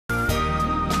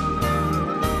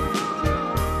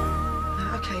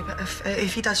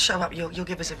If he does show up, you'll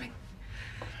give us a ring.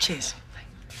 Cheers.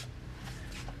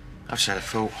 I've just had a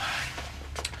thought.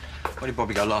 Where did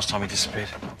Bobby go last time he disappeared?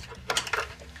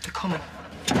 The common.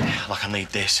 Like I need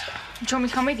this. Do you want me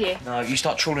to come with you? No, you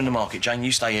start trawling the market, Jane.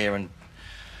 You stay here and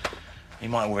he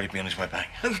might already be on his way back.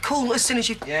 Look, call as soon as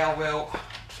you... Yeah, I will.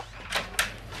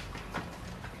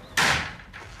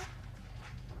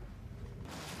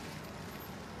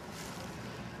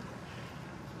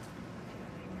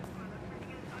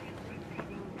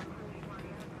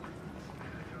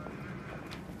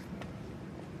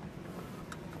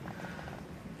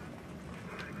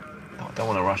 I don't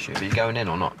want to rush you. Are you going in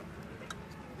or not?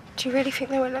 Do you really think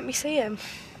they won't let me see him?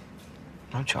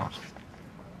 No chance.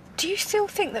 Do you still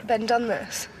think that Ben done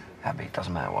this? Abby, it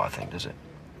doesn't matter what I think, does it?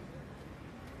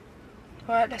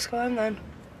 All right, let's go home then.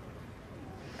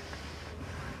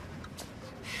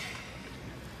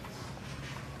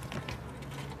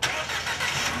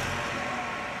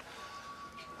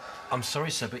 I'm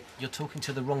sorry, sir, but you're talking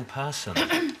to the wrong person.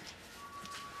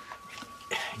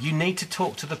 You need to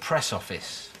talk to the press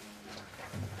office.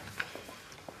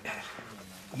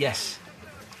 Yes.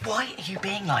 Why are you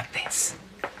being like this?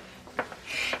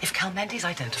 If Kalmendi's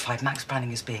identified Max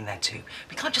Branning as being there too,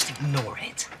 we can't just ignore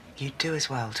it. You'd do as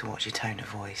well to watch your tone of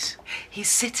voice. He's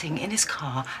sitting in his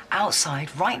car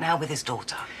outside right now with his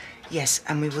daughter. Yes,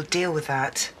 and we will deal with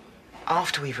that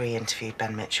after we've re-interviewed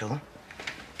Ben Mitchell.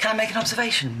 Can I make an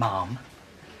observation, Ma'am?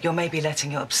 You're maybe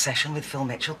letting your obsession with Phil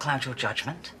Mitchell cloud your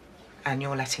judgment. And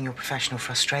you're letting your professional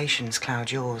frustrations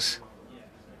cloud yours.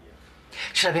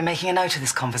 Should I be making a note of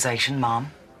this conversation,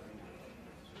 Ma'am?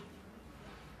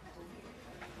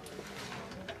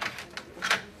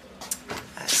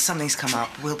 Something's come up.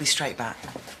 We'll be straight back.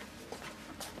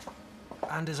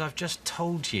 And as I've just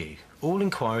told you, all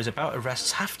inquiries about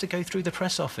arrests have to go through the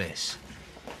press office.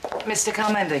 Mr.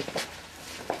 Kalmendi.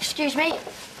 Excuse me?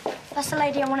 That's the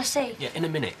lady I want to see. Yeah, in a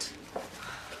minute.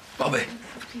 Bobby,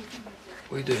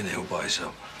 what are you doing here all by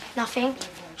yourself? Nothing.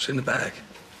 What's in the bag?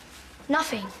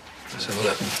 Nothing. Let's have a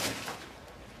look.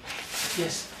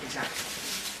 Yes, exactly.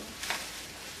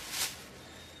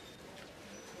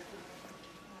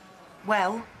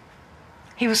 Well,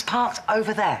 he was parked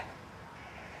over there.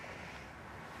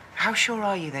 How sure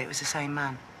are you that it was the same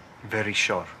man? Very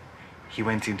sure. He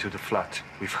went into the flat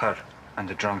with her and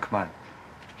the drunk man.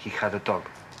 He had a dog.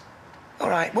 All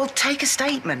right, well, take a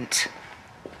statement.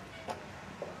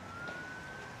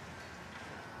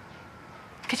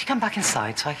 Could you come back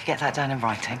inside so I could get that down in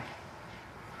writing?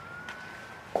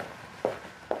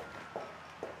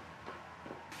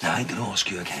 Now, I ain't gonna ask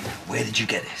you again. Where did you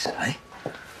get this, eh?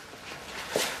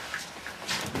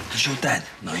 Does your dad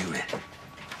know you're here?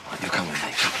 Right, you come with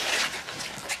me. Come.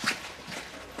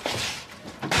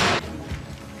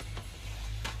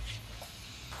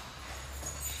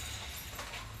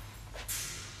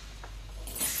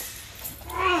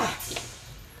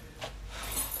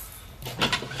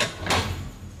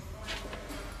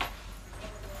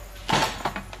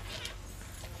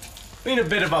 Been a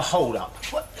bit of a hold-up.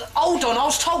 Hold on, I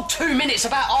was told 2 minutes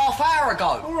about half hour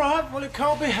ago. All right, well, it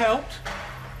can't be helped.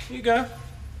 Here you go.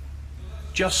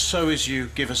 Just so as you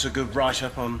give us a good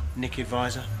write-up on Nick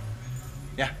Advisor.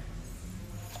 Yeah?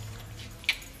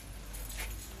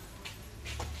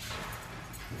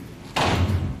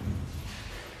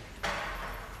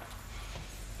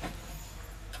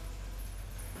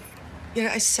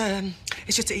 Yeah, it's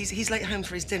just that he's late home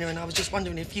for his dinner, and I was just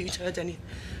wondering if you'd heard any...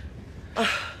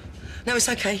 No, it's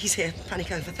okay. He's here.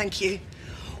 Panic over. Thank you.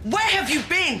 Where have you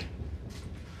been?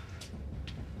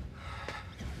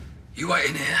 You wait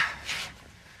in here.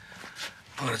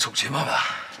 I'm gonna talk to your mother.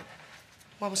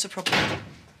 What was the problem?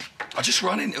 I just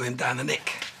run into him down the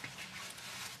nick.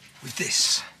 With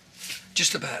this.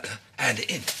 Just about to hand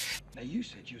it in. Now, you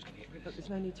said you was gonna get rid of Look, there's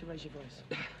no need to raise your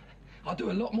voice. I'll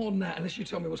do a lot more than that unless you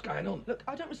tell me what's going on. Look,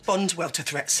 I don't respond well to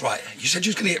threats. Right, you said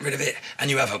you was gonna get rid of it, and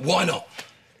you haven't. Why not?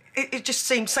 It just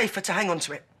seemed safer to hang on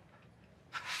to it.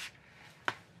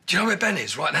 Do you know where Ben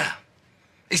is right now?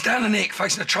 He's down the nick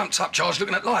facing a trumped-up charge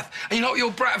looking at life. And you know what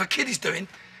your brat of a kid is doing?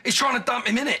 He's trying to dump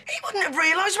him in it. He wouldn't have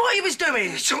realised what he was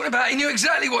doing. He's talking about he knew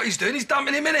exactly what he's doing. He's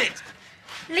dumping him in it.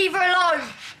 Leave her alone.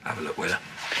 Have a look, Willa.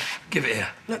 Give it here.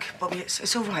 Look, Bobby,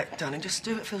 it's all right, darling. Just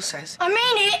do what Phil says. I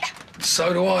mean it.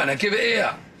 So do I. Now give it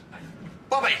here.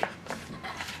 Bobby!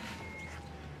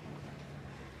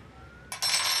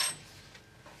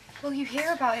 Well, you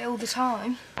hear about it all the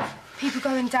time. People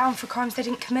going down for crimes they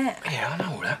didn't commit. Yeah, I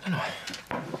know all that, don't I?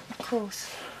 Of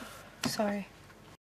course. Sorry.